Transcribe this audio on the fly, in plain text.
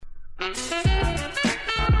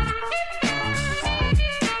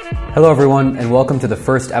Hello everyone, and welcome to the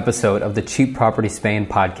first episode of the Cheap Property Spain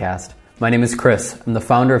podcast. My name is Chris. I'm the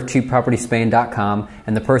founder of CheapPropertySpain.com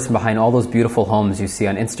and the person behind all those beautiful homes you see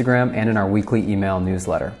on Instagram and in our weekly email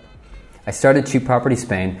newsletter. I started Cheap Property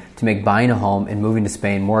Spain to make buying a home and moving to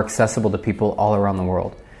Spain more accessible to people all around the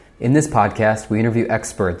world. In this podcast, we interview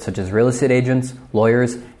experts such as real estate agents,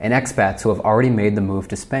 lawyers, and expats who have already made the move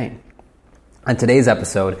to Spain. On today's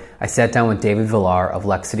episode, I sat down with David Villar of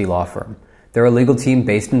Lexity Law Firm. They're a legal team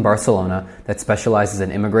based in Barcelona that specializes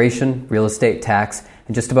in immigration, real estate, tax,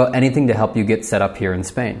 and just about anything to help you get set up here in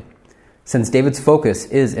Spain. Since David's focus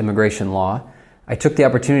is immigration law, I took the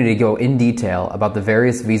opportunity to go in detail about the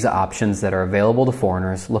various visa options that are available to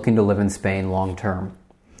foreigners looking to live in Spain long term.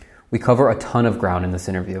 We cover a ton of ground in this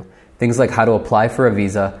interview. Things like how to apply for a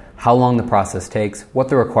visa, how long the process takes, what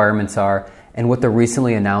the requirements are, and what the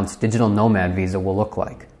recently announced digital nomad visa will look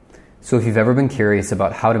like. So if you've ever been curious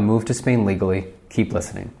about how to move to Spain legally, keep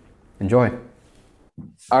listening. Enjoy.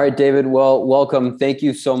 All right, David. Well, welcome. Thank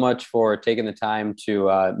you so much for taking the time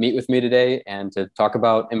to meet with me today and to talk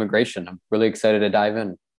about immigration. I'm really excited to dive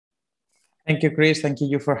in. Thank you, Chris. Thank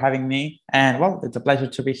you for having me. And well, it's a pleasure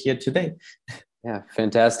to be here today. Yeah,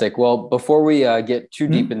 fantastic. Well, before we get too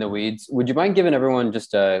deep in the weeds, would you mind giving everyone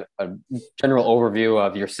just a general overview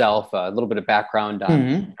of yourself, a little bit of background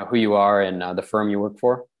on who you are and the firm you work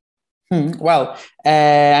for? Well,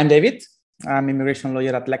 I'm David. I'm immigration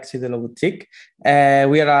lawyer at Lexity Law Boutique.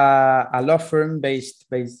 We are a law firm based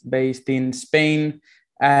in Spain,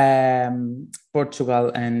 Portugal,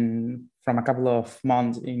 and from a couple of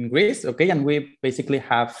months in Greece. Okay, and we basically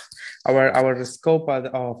have our scope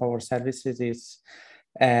of our services is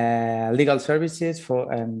legal services for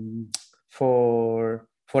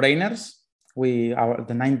foreigners. The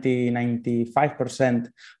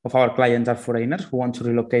 95% of our clients are foreigners who want to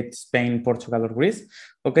relocate to Spain, Portugal, or Greece.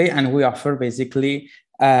 Okay, and we offer basically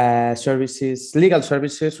legal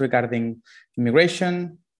services regarding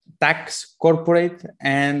immigration, tax, corporate,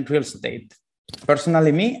 and real estate.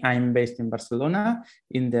 Personally, I'm based in Barcelona,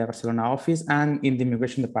 in the Barcelona office, and in the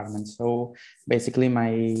immigration department. So basically, my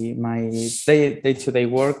day-to-day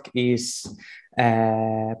work is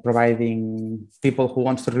providing people who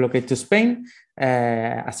want to relocate to Spain,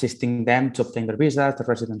 assisting them to obtain their visas, their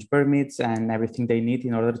residence permits, and everything they need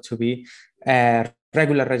in order to be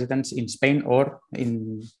regular residents in Spain, or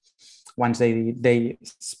once they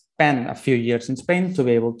spend a few years in Spain to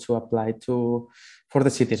be able to apply for the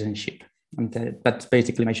citizenship. And that's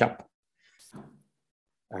basically my job.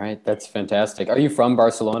 All right, that's fantastic. Are you from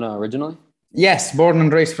Barcelona originally? Yes, born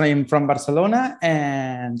and raised from Barcelona,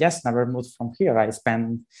 and yes, never moved from here. I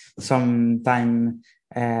spent some time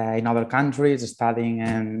in other countries studying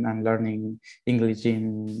and learning English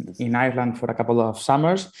in Ireland for a couple of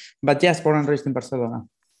summers. But yes, born and raised in Barcelona.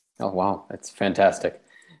 Oh, wow. That's fantastic.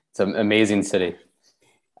 It's an amazing city.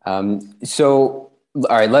 So, all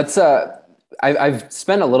right, let's... I've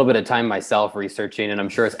spent a little bit of time myself researching, and I'm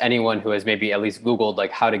sure as anyone who has maybe at least Googled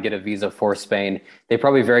like how to get a visa for Spain, they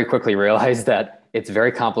probably very quickly realize that it's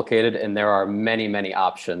very complicated and there are many, many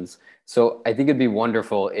options. So I think it'd be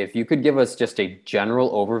wonderful if you could give us just a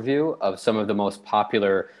general overview of some of the most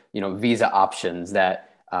popular, visa options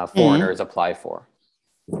that foreigners apply for.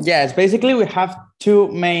 Yes, basically we have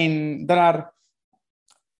two main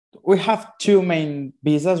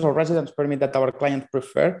visas or residence permit that our clients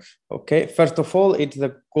prefer. Okay, first of all, it's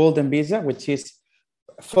the Golden Visa, which is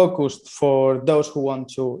focused for those who want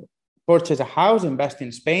to purchase a house, invest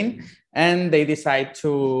in Spain, and they decide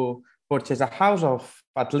to purchase a house of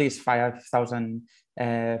at least 500,000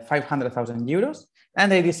 euros,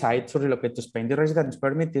 and they decide to relocate to Spain. The residence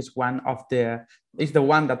permit is the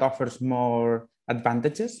one that offers more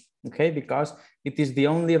advantages. Okay, because it is the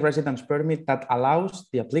only residence permit that allows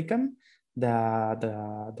the applicant,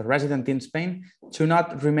 the resident in Spain, to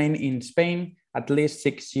not remain in Spain at least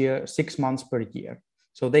 6 months per year.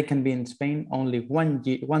 So they can be in Spain only one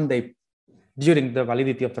day during the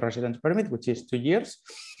validity of the residence permit, which is 2 years,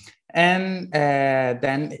 and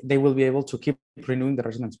then they will be able to keep renewing the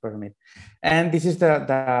residence permit. And this is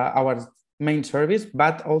our main service,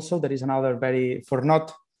 but also there is another for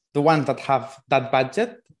not the ones that have that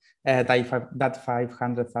budget. That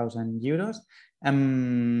 500,000 euros.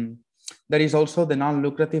 There is also the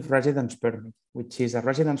non-lucrative residence permit, which is a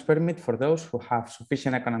residence permit for those who have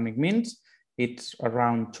sufficient economic means. It's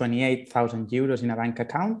around 28,000 euros in a bank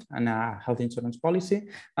account and a health insurance policy,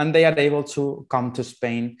 and they are able to come to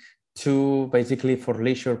Spain for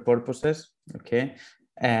leisure purposes. Okay,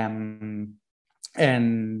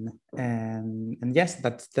 And yes,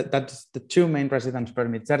 that's the two main residence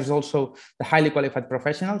permits. There is also the highly qualified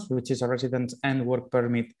professionals, which is a residence and work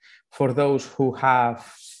permit for those who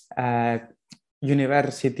have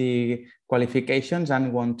university qualifications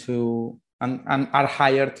and want to and are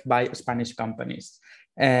hired by Spanish companies.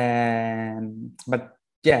 But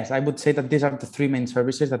yes, I would say that these are the three main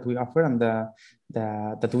services that we offer and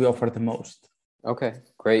that we offer the most. Okay,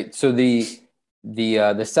 great. So the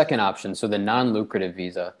second option, so the non-lucrative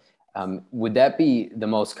visa, would that be the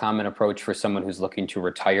most common approach for someone who's looking to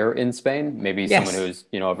retire in Spain? Maybe Yes. Someone who's,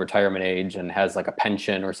 of retirement age and has like a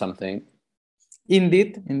pension or something?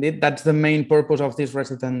 Indeed, that's the main purpose of this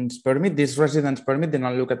residence permit. This residence permit, the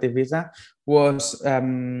non-lucrative visa, was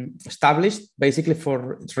established basically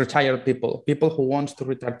for retired people who want to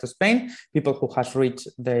return to Spain, people who has reached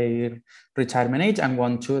their retirement age and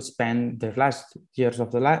want to spend their last years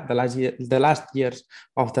of the last years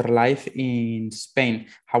of their life in Spain.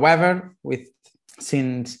 However,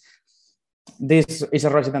 since this is a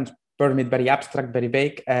residence permit, very abstract, very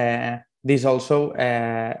vague. This also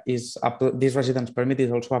this residence permit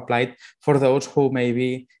is also applied for those who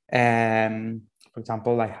maybe, for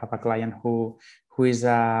example, I have a client who is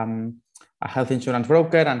a health insurance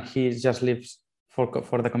broker and he just lives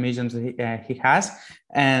for the commissions he has,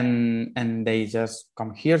 and they just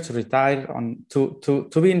come here to retire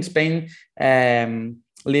to be in Spain,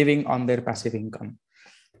 living on their passive income.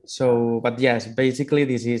 So, but yes, basically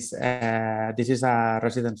this is a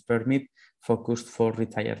residence permit focused for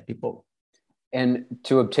retired people. And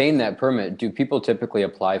to obtain that permit, do people typically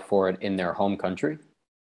apply for it in their home country?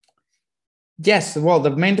 Yes, well,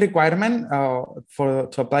 the main requirement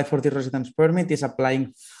to apply for the residence permit is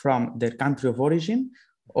applying from their country of origin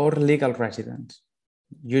or legal residence.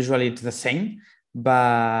 Usually it's the same,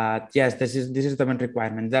 but yes, this is the main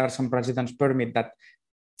requirement. There are some residence permit that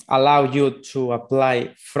allow you to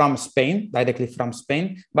apply from Spain, directly from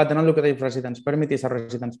Spain, but the non-lucrative residence permit is a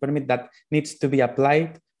residence permit that needs to be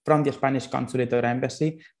applied from the Spanish consulate or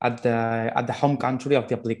embassy at the home country of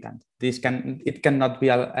the applicant. It cannot be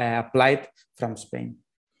applied from Spain.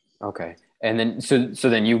 Okay, and then so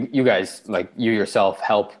then you guys, like you yourself,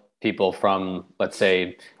 help people from, let's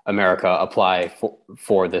say, America apply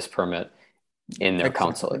for this permit in their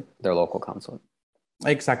consulate, their local consulate.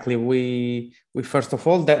 Exactly. We first of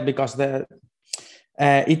all, that because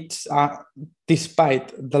it's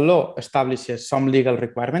despite the law establishes some legal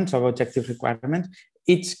requirements or objective requirements,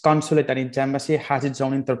 each consulate and each embassy has its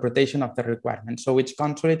own interpretation of the requirements. So each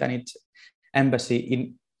consulate and each embassy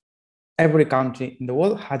in every country in the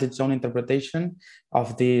world has its own interpretation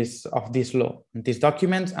of this law, these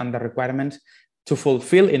documents and the requirements to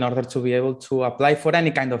fulfill in order to be able to apply for any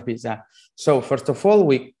kind of visa. So first of all,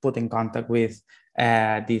 we put in contact with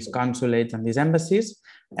these consulates and these embassies,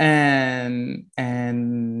 and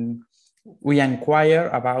we inquire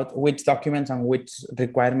about which documents and which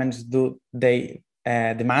requirements do they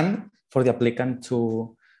demand for the applicant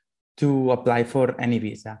to apply for any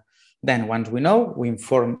visa. Then once we know, we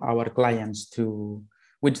inform our clients to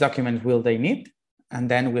which documents will they need. And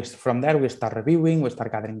then from there, we start reviewing, we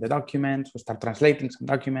start gathering the documents, we start translating some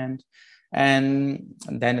documents. And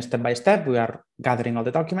then step by step, we are gathering all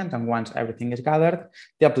the documents. And once everything is gathered,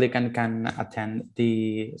 the applicant can attend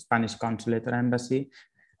the Spanish consulate or embassy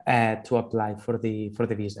to apply for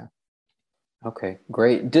the visa. Okay,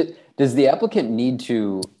 great. Does the applicant need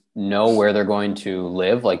to know where they're going to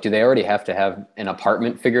live? Like, do they already have to have an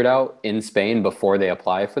apartment figured out in Spain before they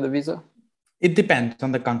apply for the visa? It depends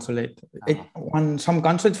on the consulate. On some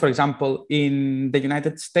consulates, for example, in the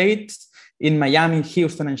United States, in Miami,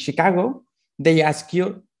 Houston, and Chicago, they ask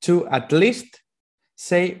you to at least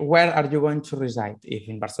say where are you going to reside. If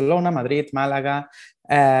in Barcelona, Madrid, Malaga,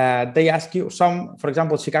 they ask you for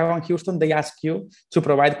example, Chicago and Houston, they ask you to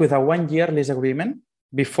provide with a 1-year lease agreement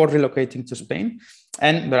before relocating to Spain.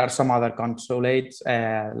 And there are some other consulates,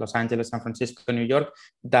 Los Angeles, San Francisco, New York,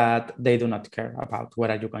 that they do not care about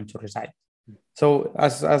where are you going to reside. So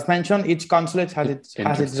as mentioned, each consulate has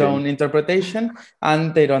its own interpretation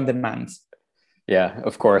and their own demands. Yeah,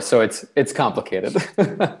 of course. So it's complicated.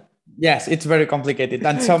 Yes, it's very complicated.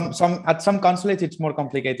 And at some consulates, it's more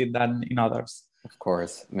complicated than in others. Of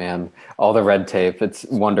course, man. All the red tape. It's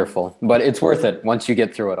wonderful, but it's worth it once you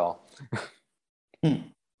get through it all.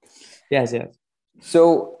 Yes.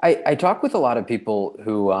 So I talk with a lot of people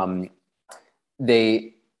who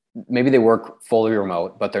maybe they work fully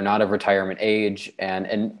remote, but they're not of retirement age,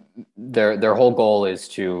 and their whole goal is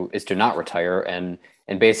to not retire and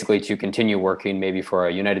basically to continue working maybe for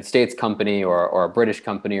a United States company or a British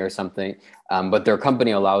company or something. But their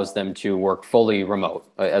company allows them to work fully remote,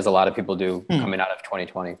 as a lot of people do coming out of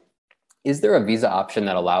 2020. Is there a visa option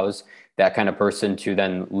that allows that kind of person to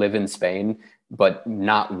then live in Spain, but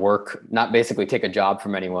not work, not basically take a job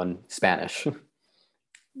from anyone Spanish?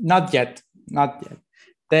 Not yet, not yet.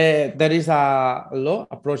 There is a law,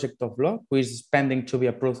 a project of law, which is pending to be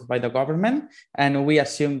approved by the government, and we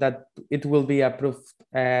assume that it will be approved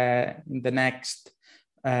in the next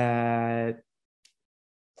 3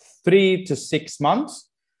 to 6 months,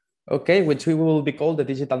 okay, which we will be called the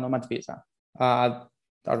digital nomad visa, our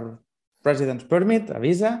residence permit, a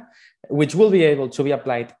visa, which will be able to be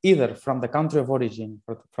applied either from the country of origin,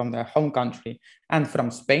 from the home country, and from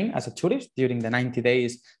Spain as a tourist. During the 90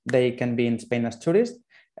 days, they can be in Spain as tourists.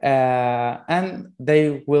 And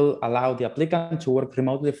they will allow the applicant to work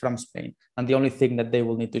remotely from Spain. And the only thing that they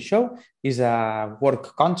will need to show is a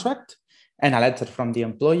work contract and a letter from the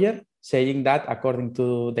employer saying that according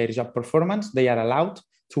to their job performance, they are allowed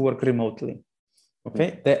to work remotely.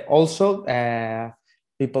 Okay. They also,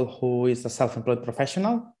 people who is a self-employed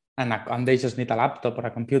professional and they just need a laptop or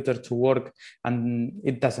a computer to work, and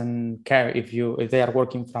it doesn't care if they are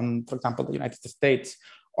working from, for example, the United States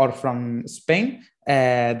or from Spain,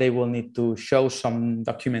 they will need to show some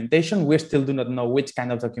documentation. We still do not know which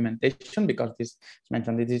kind of documentation because this is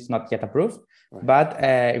mentioned, it is not yet approved. Right. But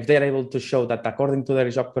if they are able to show that according to their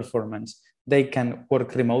job performance, they can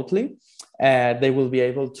work remotely, they will be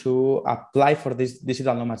able to apply for this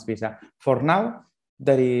digital nomads visa. For now,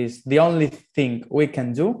 the only thing we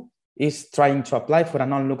can do is trying to apply for a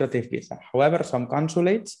non-lucrative visa. However, some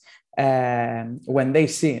consulates, when they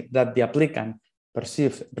see that the applicant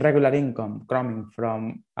perceives regular income coming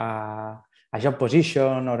from a job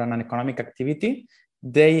position or an economic activity,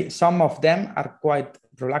 some of them are quite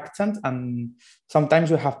reluctant, and sometimes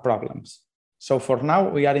we have problems. So for now,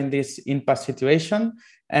 we are in this impasse situation,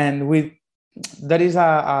 and there is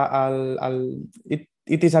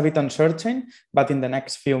it is a bit uncertain, but in the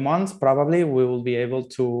next few months, probably we will be able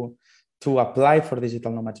to apply for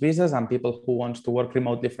digital nomad visas, and people who want to work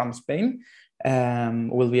remotely from Spain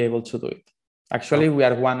will be able to do it. Actually, we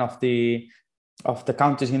are one of the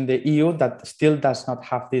countries in the EU that still does not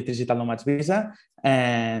have the digital nomads visa,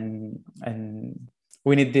 and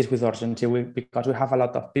we need this with urgency because we have a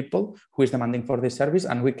lot of people who is demanding for this service,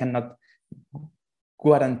 and we cannot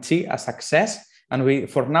guarantee a success. And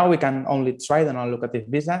for now, we can only try the non-lucrative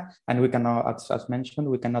visa, and we cannot, as mentioned,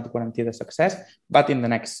 we cannot guarantee the success. But in the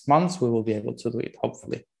next months, we will be able to do it,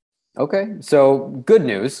 hopefully. Okay, so good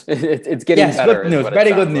news. It's getting better. Good news.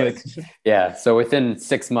 Very good news. Like. Yeah, so within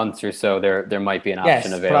 6 months or so, there might be an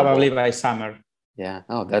option available. Probably by summer. Yeah.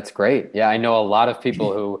 Oh, that's great. Yeah, I know a lot of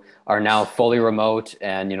people who are now fully remote,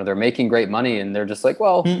 and they're making great money, and they're just like,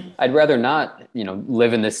 well, I'd rather not,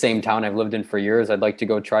 live in the same town I've lived in for years. I'd like to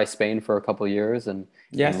go try Spain for a couple of years and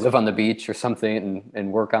live on the beach or something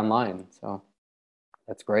and work online. So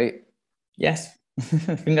that's great. Yes.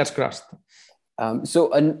 Fingers crossed.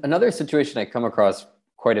 So another situation I come across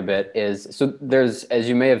quite a bit is, so there's, as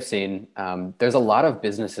you may have seen, there's a lot of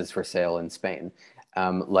businesses for sale in Spain,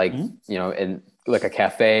 in like a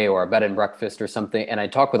cafe or a bed and breakfast or something. And I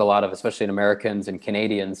talk with a lot of, especially Americans and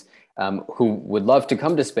Canadians, who would love to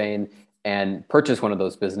come to Spain and purchase one of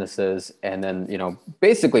those businesses and then,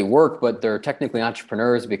 basically work, but they're technically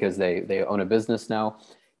entrepreneurs because they own a business now.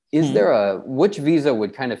 Is there which visa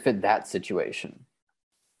would kind of fit that situation?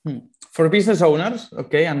 For business owners,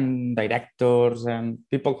 okay, and directors and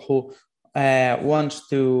people who wants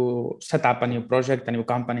to set up a new project, a new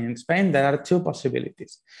company in Spain, there are two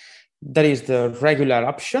possibilities. There is the regular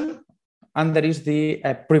option, and there is the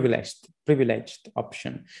privileged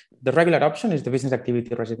option. The regular option is the business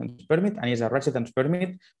activity residence permit, and is a residence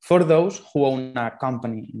permit for those who own a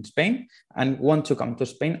company in Spain and want to come to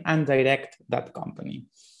Spain and direct that company.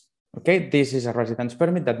 Okay, this is a residence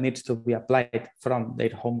permit that needs to be applied from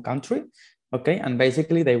their home country. Okay, and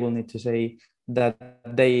basically they will need to say that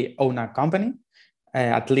they own a company,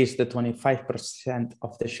 at least the 25%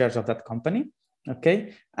 of the shares of that company.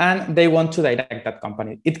 Okay, and they want to direct that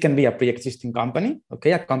company. It can be a pre-existing company,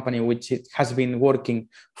 okay, a company which has been working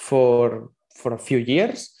for a few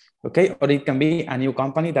years, okay, or it can be a new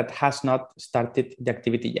company that has not started the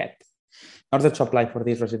activity yet. In order to apply for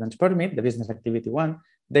this residence permit, the business activity one,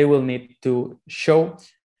 they will need to show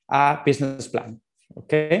a business plan,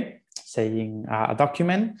 okay, saying a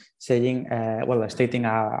document, saying, stating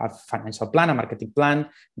a financial plan, a marketing plan,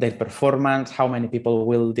 their performance, how many people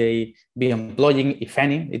will they be employing, if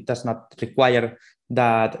any. It does not require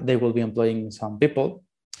that they will be employing some people,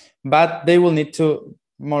 but they will need to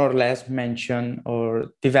more or less mention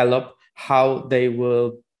or develop how they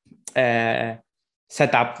will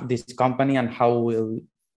set up this company and how will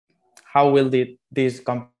this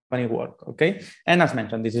company company work. Okay. And as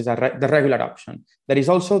mentioned, this is the regular option. There is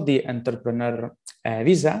also the entrepreneur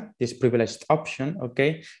visa, this privileged option,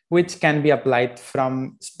 okay, which can be applied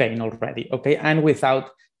from Spain already, okay, and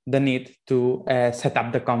without the need to set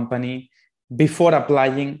up the company before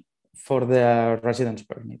applying for the residence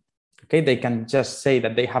permit. Okay, they can just say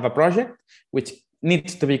that they have a project which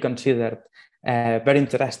needs to be considered very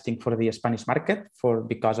interesting for the Spanish market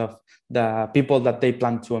because of the people that they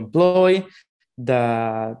plan to employ,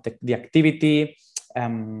 the activity.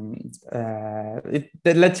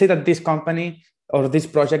 Let's say that this company or this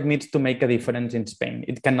project needs to make a difference in Spain.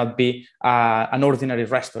 It cannot be an ordinary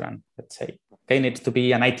restaurant, let's say. Okay, it needs to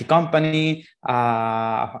be an IT company,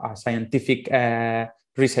 a scientific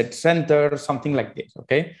research center, something like this.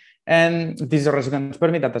 Okay. And this residence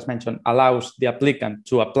permit that, as mentioned, allows the applicant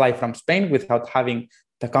to apply from Spain without having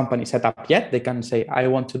the company set up yet. They can say, I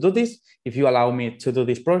want to do this. If you allow me to do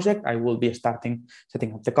this project, I will be setting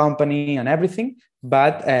up the company and everything.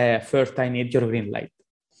 But first, I need your green light.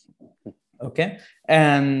 Okay.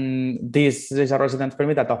 And this is a residence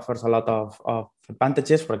permit that offers a lot of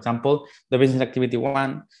advantages. For example, the business activity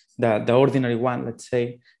one, the ordinary one, let's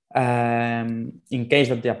say, in case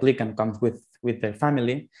that the applicant comes with their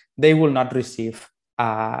family, they will not receive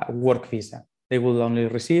a work visa. They will only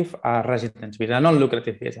receive a residence visa, a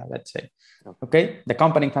non-lucrative visa, let's say. Okay, the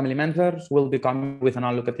company and family members will become with a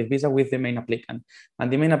non-lucrative visa with the main applicant,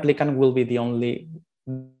 and the main applicant will be the only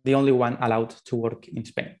one allowed to work in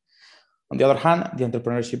Spain. On the other hand, the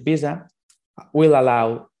entrepreneurship visa will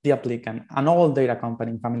allow the applicant and all their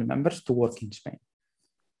accompanying family members to work in Spain.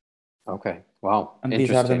 Okay, wow. And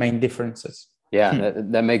these are the main differences. Yeah,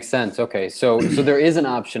 that makes sense. Okay, so there is an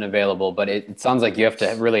option available, but it sounds like you have to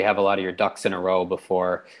really have a lot of your ducks in a row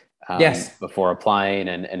before applying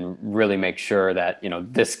and really make sure that,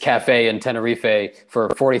 this cafe in Tenerife for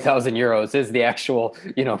 40,000 euros is the actual,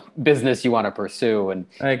 business you want to pursue and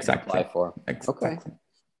apply for. Exactly. Okay,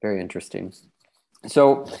 very interesting.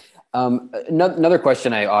 So another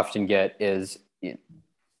question I often get is,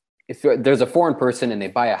 if there's a foreign person and they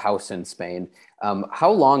buy a house in Spain,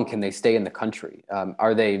 how long can they stay in the country?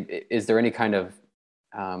 Is there any kind of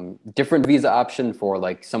different visa option for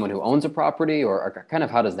like someone who owns a property, or kind of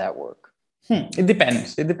how does that work? It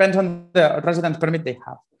depends. It depends on the residence permit they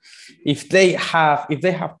have. If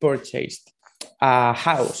they have purchased a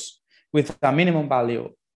house with a minimum value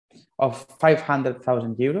of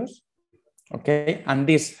 500,000 euros, okay, and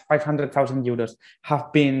these 500,000 euros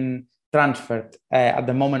have been transferred at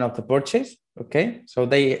the moment of the purchase, okay, so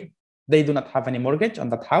they do not have any mortgage on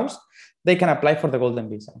that house, they can apply for the golden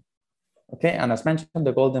visa. Okay, and as mentioned,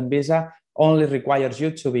 the golden visa only requires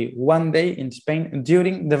you to be 1 day in Spain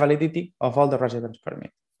during the validity of all the residence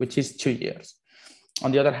permit, which is 2 years.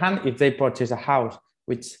 On the other hand, if they purchase a house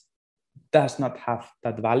which does not have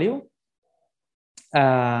that value,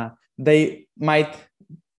 they might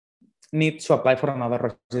need to apply for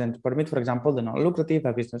another residence permit, for example, the non-lucrative,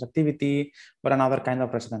 a business activity, or another kind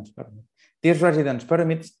of residence permit. These residence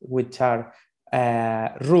permits, which are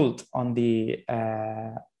ruled on the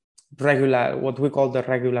regular, what we call the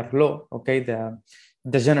regular law, okay,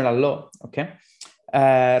 the general law, okay,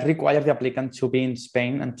 require the applicant to be in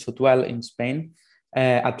Spain and to dwell in Spain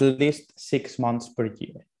at least 6 months per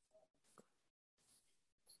year.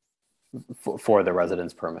 For the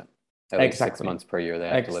residence permit. At least 6 months per year they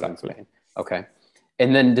have to live in Spain. Okay.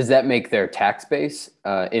 And then does that make their tax base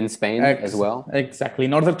in Spain as well? Exactly.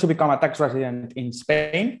 In order to become a tax resident in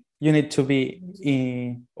Spain, you need to be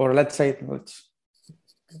let's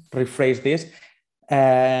rephrase this.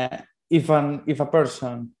 If a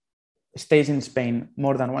person stays in Spain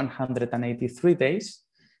more than 183 days,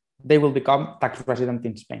 they will become tax resident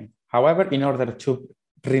in Spain. However, in order to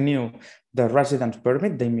renew the residence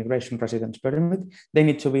permit, the immigration residence permit, they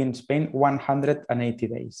need to be in Spain 180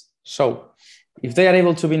 days. So if they are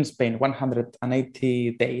able to be in Spain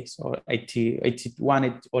 180 days or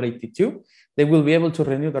 81 or 82, they will be able to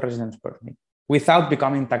renew the residence permit without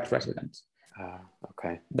becoming tax residents.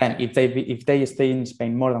 Okay. Then if they stay in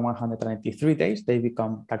Spain more than 183 days, they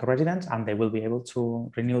become tax residents and they will be able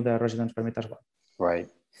to renew the residence permit as well. Right.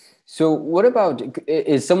 So what about,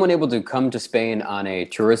 is someone able to come to Spain on a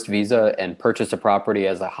tourist visa and purchase a property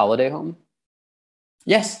as a holiday home?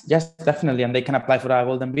 Yes, definitely. And they can apply for a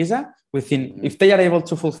golden visa if they are able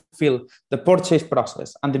to fulfill the purchase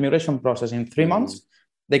process and the immigration process in 3 months,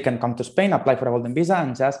 they can come to Spain, apply for a golden visa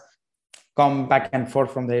and just come back and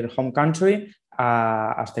forth from their home country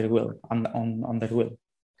as they will, on their will.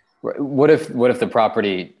 What if the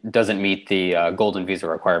property doesn't meet the golden visa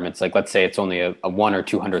requirements? Like, let's say it's only a 100,000 or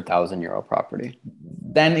 200,000 euro property.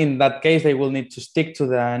 Then in that case, they will need to stick to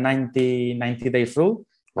the 90 days rule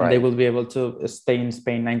and they will be able to stay in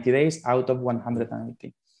Spain 90 days out of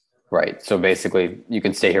 180. Right. So basically, you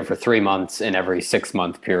can stay here for 3 months in every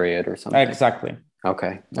 6-month period or something. Exactly.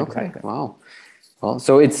 Okay. Wow. Well,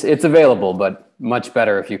 so it's available, but much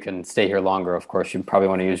better if you can stay here longer. Of course, you probably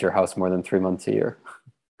want to use your house more than 3 months a year.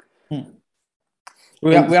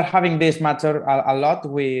 We are having this matter a lot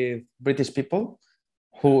with British people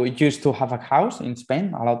who used to have a house in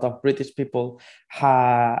Spain. A lot of British people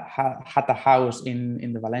had a house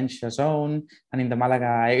in the Valencia zone and in the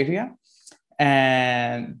Malaga area.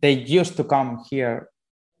 And they used to come here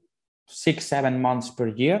 6-7 months per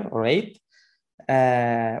year or 8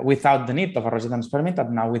 without the need of a residence permit.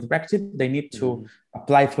 And now with Brexit, they need to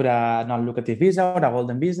apply for a non-lucrative visa or a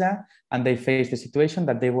golden visa. And they face the situation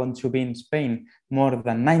that they want to be in Spain more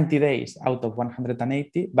than 90 days out of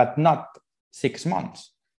 180, but not 6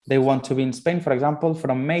 months. They want to be in Spain, for example,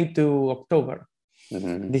 from May to October.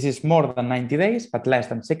 This is more than 90 days, but less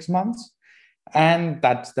than 6 months. And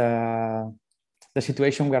that's the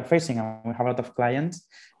situation we are facing. And we have a lot of clients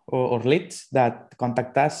or leads that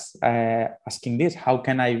contact us asking this: how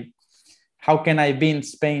can I be in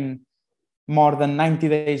Spain more than 90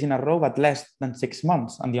 days in a row, but less than 6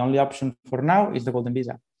 months? And the only option for now is the golden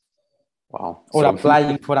visa. Wow. Or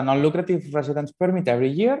applying for a non-lucrative residence permit every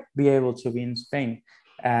year, be able to be in Spain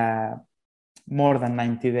more than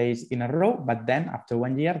 90 days in a row, but then after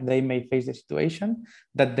 1 year, they may face the situation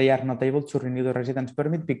that they are not able to renew the residence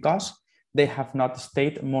permit because they have not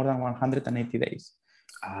stayed more than 180 days.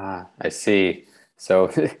 I see.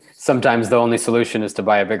 So sometimes the only solution is to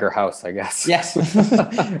buy a bigger house, I guess. Yes.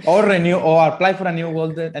 Or renew or apply for a new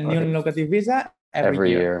lucrative visa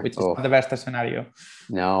every year, which is the best scenario.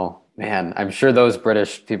 No, man, I'm sure those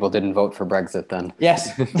British people didn't vote for Brexit then.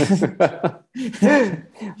 Yes.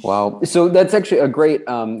 Wow. So that's actually a great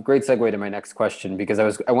segue to my next question, because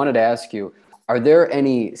I wanted to ask you, are there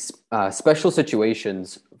any special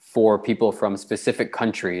situations for people from specific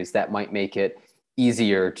countries that might make it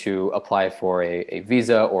easier to apply for a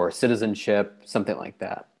visa or citizenship, something like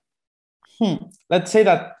that? Let's say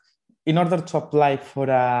that in order to apply for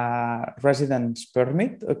a residence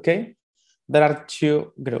permit, okay, there are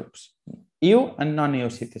 2 groups, EU and non-EU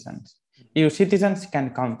citizens. EU citizens can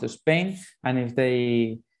come to Spain, and if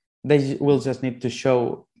they will just need to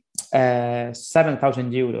show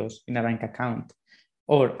 7,000 euros in a bank account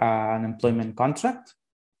or an employment contract,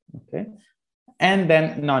 okay. And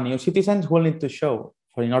then non-EU citizens will need to show,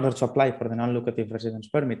 in order to apply for the non-lucrative residence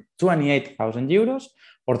permit, 28,000 euros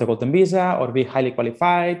or the golden visa or be highly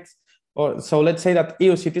qualified. So let's say that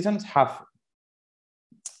EU citizens have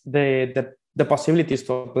the possibilities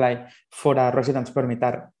to apply for a residence permit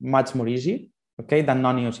are much more easy, okay, than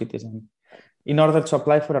non-EU citizens in order to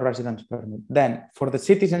apply for a residence permit. Then for the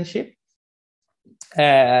citizenship,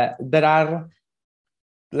 there are,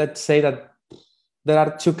 let's say that there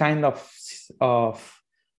are 2 kinds of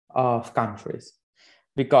countries,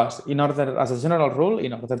 because as a general rule,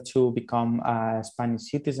 in order to become a Spanish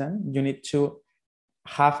citizen, you need to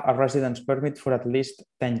have a residence permit for at least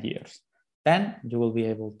 10 years. Then you will be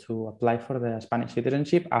able to apply for the Spanish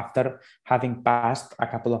citizenship after having passed a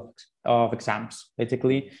couple of exams,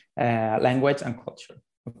 basically language and culture.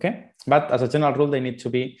 Okay, but as a general rule, they need to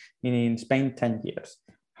be in Spain 10 years.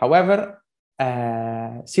 However,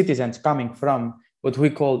 citizens coming from what we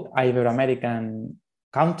call Ibero-American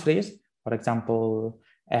countries, for example,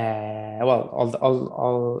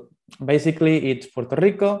 basically it's Puerto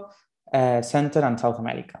Rico, Central and South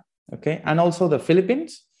America, okay, and also the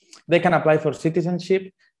Philippines, they can apply for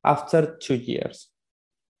citizenship after 2 years.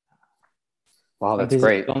 Wow, that's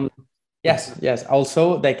great. Yes.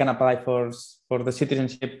 Also, they can apply for the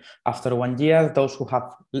citizenship after 1 year. Those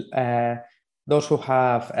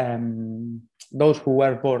who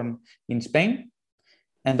were born in Spain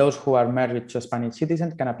and those who are married to a Spanish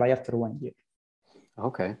citizen can apply after 1 year.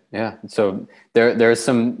 Okay, yeah. So there are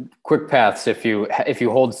some quick paths if you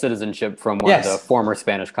hold citizenship from one of the former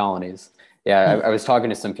Spanish colonies. Yeah, I was talking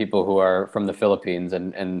to some people who are from the Philippines,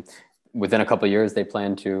 and within a couple of years they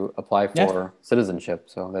plan to apply for citizenship.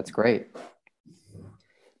 So that's great.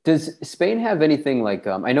 Does Spain have anything like?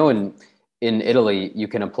 I know in Italy you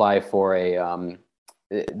can apply for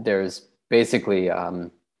there's basically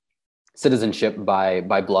citizenship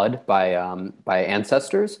by blood, by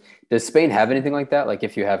ancestors. Does Spain have anything like that? Like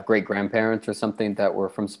if you have great grandparents or something that were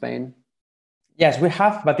from Spain? Yes, we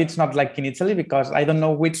have, but it's not like in Italy, because I don't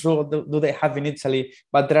know which rule do they have in Italy,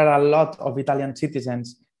 but there are a lot of Italian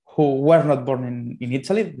citizens who were not born in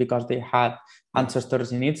Italy because they had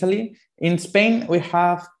ancestors in Italy. In Spain, we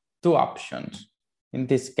have 2 options in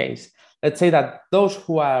this case. Let's say that those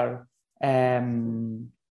who are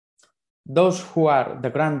those who are the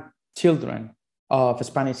grandchildren of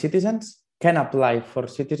Spanish citizens can apply for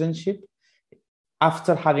citizenship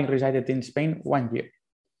after having resided in Spain 1 year.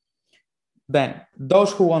 Then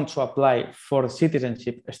those who want to apply for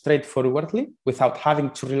citizenship straightforwardly without having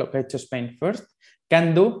to relocate to Spain first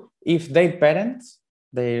can do if their parents,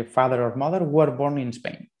 their father or mother, were born in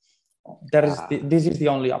Spain. This is the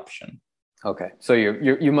only option. Okay, so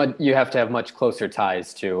you have to have much closer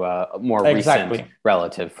ties to a more recent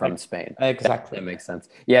relative from Spain. Exactly, that makes sense.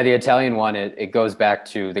 Yeah, the Italian one it goes back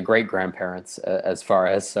to the great grandparents as far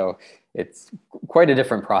as, so it's quite a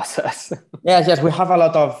different process. Yes, we have a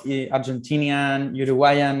lot of Argentinian,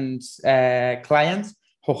 Uruguayan clients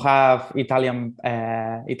who have Italian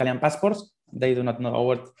passports. They do not know a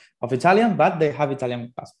word of Italian, but they have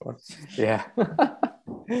Italian passports. Yeah,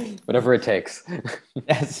 whatever it takes.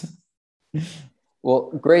 Yes. Well,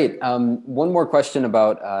 great. One more question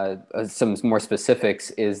about some more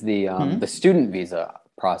specifics is the student visa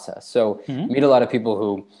process. So you meet a lot of people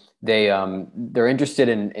who they're interested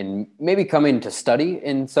in maybe coming to study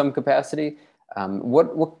in some capacity.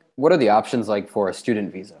 What are the options like for a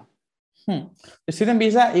student visa? The student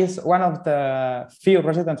visa is one of the few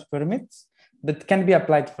residence permits that can be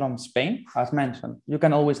applied from Spain. As mentioned, you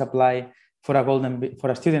can always apply for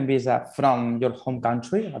a student visa from your home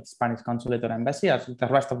country at Spanish consulate or embassy as the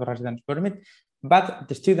rest of the residence permit. But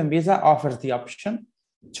the student visa offers the option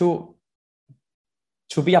to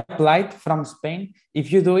be applied from Spain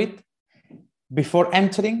if you do it before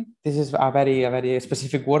entering. This is a very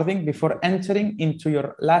specific wording: before entering into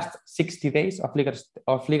your last 60 days of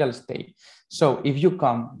legal stay. So if you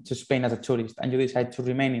come to Spain as a tourist and you decide to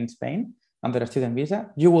remain in Spain under a student visa,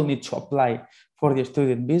 you will need to apply for the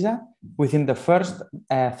student visa within the first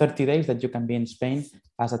 30 days that you can be in Spain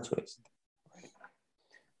as a tourist.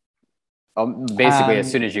 Basically,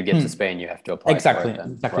 as soon as you get to Spain, you have to apply. Exactly.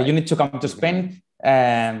 Right. You need to come to Spain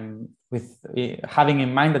with having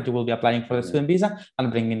in mind that you will be applying for the student visa and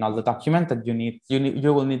bringing all the documents that you need.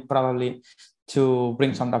 You will need probably to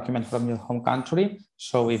bring some documents from your home country.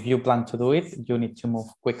 So if you plan to do it, you need to move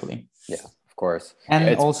quickly. Yeah. Course.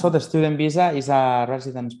 And also the student visa is a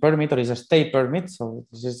residence permit or is a stay permit. So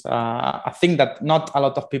this is a thing that not a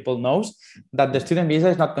lot of people knows, that the student visa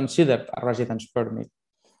is not considered a residence permit.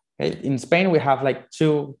 Okay? In Spain, we have like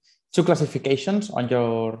two classifications on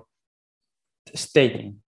your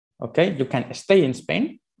staying. Okay, you can stay in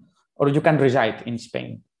Spain or you can reside in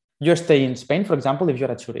Spain. You stay in Spain, for example, if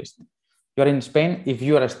you're a tourist. You're in Spain if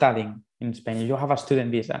you are studying in Spain. You have a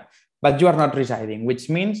student visa, but you are not residing, which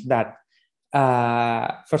means that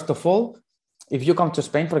first of all, if you come to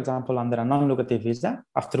Spain, for example, under a non-lucrative visa,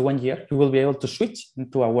 after 1 year, you will be able to switch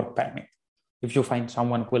into a work permit. If you find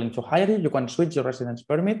someone willing to hire you can switch your residence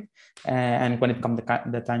permit. And when it comes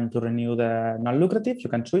the time to renew the non-lucrative, you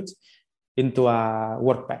can switch into a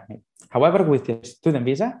work permit. However, with the student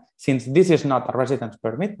visa, since this is not a residence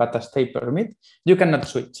permit, but a stay permit, you cannot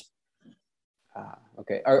switch.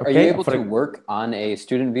 Okay. Are you able to work on a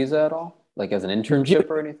student visa at all? Like as an internship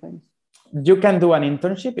or anything? You can do an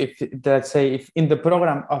internship if in the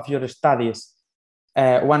program of your studies,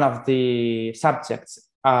 one of the subjects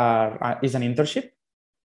is an internship,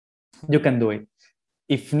 you can do it.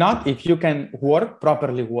 If not, if you can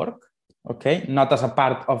properly work, okay, not as a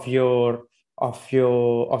part of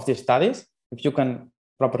the studies, if you can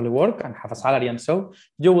properly work and have a salary and so,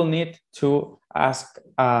 you will need to ask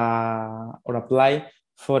or apply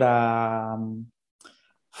for an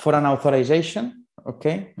authorization,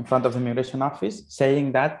 okay, in front of the immigration office,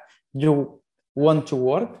 saying that you want to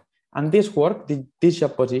work, and this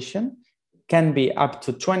job position can be up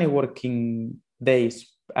to 20 working days,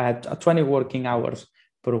 20 working hours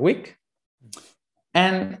per week,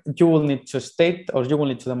 and you will need to state or you will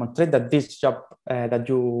need to demonstrate that this job that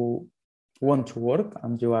you want to work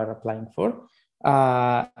and you are applying for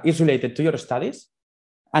is related to your studies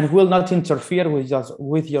and will not interfere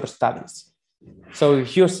with your studies. So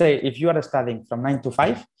if you are studying from 9 to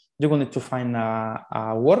 5, you will need to find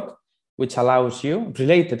a work which allows you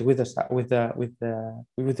related with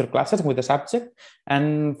your classes, with the subject,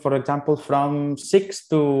 and for example from 6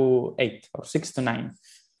 to 8 or 6 to 9.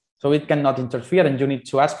 So it cannot interfere, and you need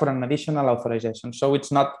to ask for an additional authorization. So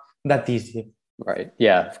it's not that easy. Right.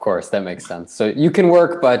 Yeah, of course. That makes sense. So you can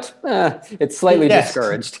work, but it's slightly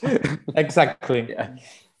discouraged. Exactly. Yeah,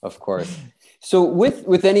 of course. So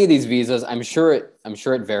with any of these visas, I'm sure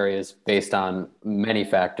it varies based on many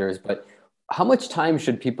factors, but how much time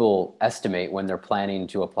should people estimate when they're planning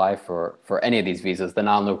to apply for any of these visas, the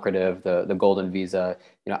non-lucrative, the golden visa?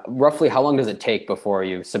 Roughly how long does it take before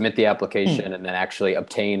you submit the application and then actually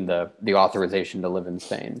obtain the authorization to live in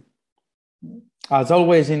Spain? As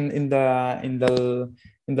always in the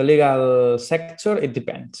legal sector, it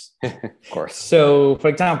depends. Of course. So, for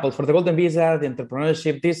example, for the golden visa, the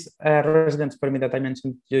entrepreneurship, this residence permit that I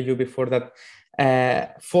mentioned to you before that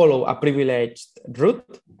follow a privileged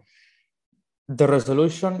route, the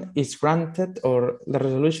resolution is granted, or the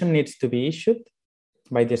resolution needs to be issued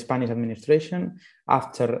by the Spanish administration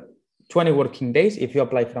after 20 working days if you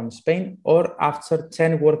apply from Spain, or after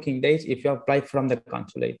 10 working days if you apply from the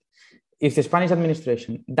consulate. If the Spanish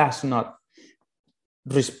administration does not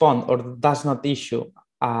respond or does not issue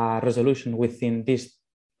a resolution within these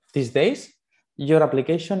days, your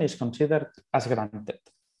application is considered as granted.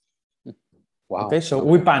 Wow. Okay, so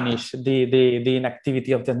we punish the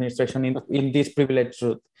inactivity of the administration in this privileged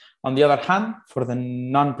route. On the other hand, for the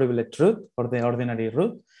non-privileged route or the ordinary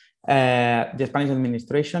route, the Spanish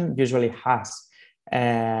administration usually has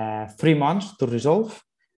 3 months to resolve,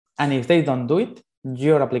 and if they don't do it,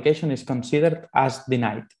 your application is considered as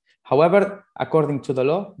denied. However, according to the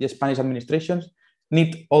law, the Spanish administration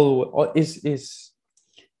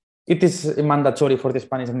it is mandatory for the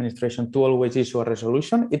Spanish administration to always issue a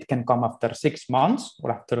resolution. It can come after 6 months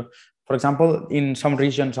or after, for example, in some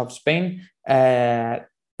regions of Spain,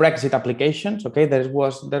 Brexit applications. Okay, there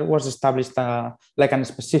was established like a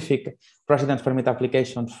specific residence permit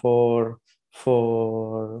application for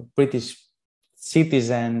British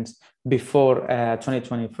citizens before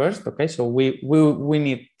 2021. Okay, so we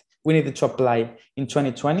needed to apply in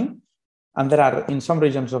 2020. And there are, in some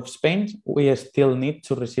regions of Spain, we still need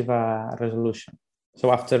to receive a resolution. So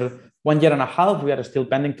after 1 year and a half, we are still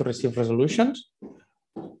pending to receive resolutions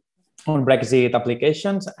on Brexit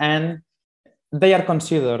applications, and they are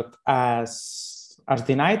considered as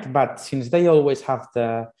denied. But since they always have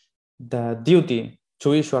the duty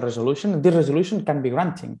to issue a resolution, this resolution can be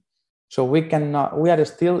granting. So we are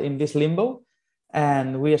still in this limbo,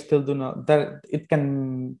 and we still do not. It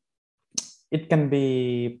can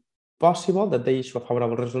be possible that they issue a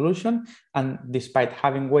favorable resolution, and despite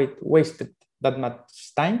having wasted that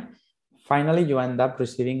much time, finally you end up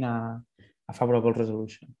receiving a favorable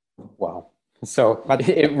resolution. Wow. So but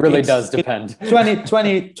it really does depend.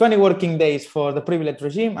 20 working days for the privileged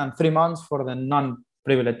regime and 3 months for the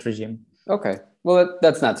non-privileged regime. Okay. Well,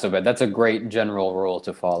 that's not so bad. That's a great general rule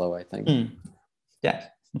to follow, I think. Yes.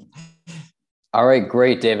 All right,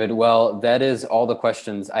 great, David. Well, that is all the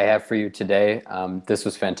questions I have for you today. This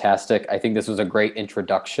was fantastic. I think this was a great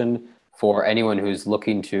introduction for anyone who's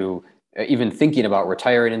looking to, even thinking about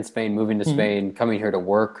retiring in Spain, moving to Spain, coming here to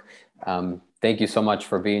work. Thank you so much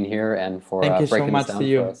for being here and for breaking this down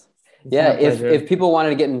for us. Yeah, if people wanted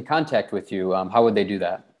to get in contact with you, how would they do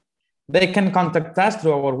that? They can contact us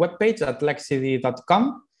through our webpage at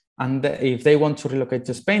lexidi.com. And if they want to relocate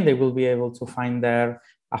to Spain, they will be able to find there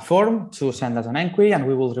a form to send us an inquiry, and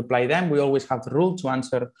we will reply them. We always have the rule to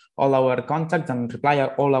answer all our contacts and reply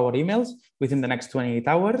all our emails within the next 28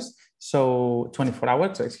 hours. So 24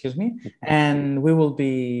 hours, excuse me. And we will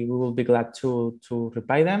be glad to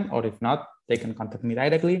reply them, or if not, they can contact me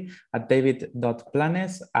directly at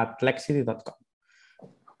david.planes@lexidi.com.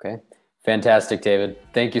 Okay. Fantastic, David.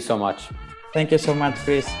 Thank you so much. Thank you so much,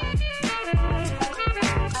 Chris.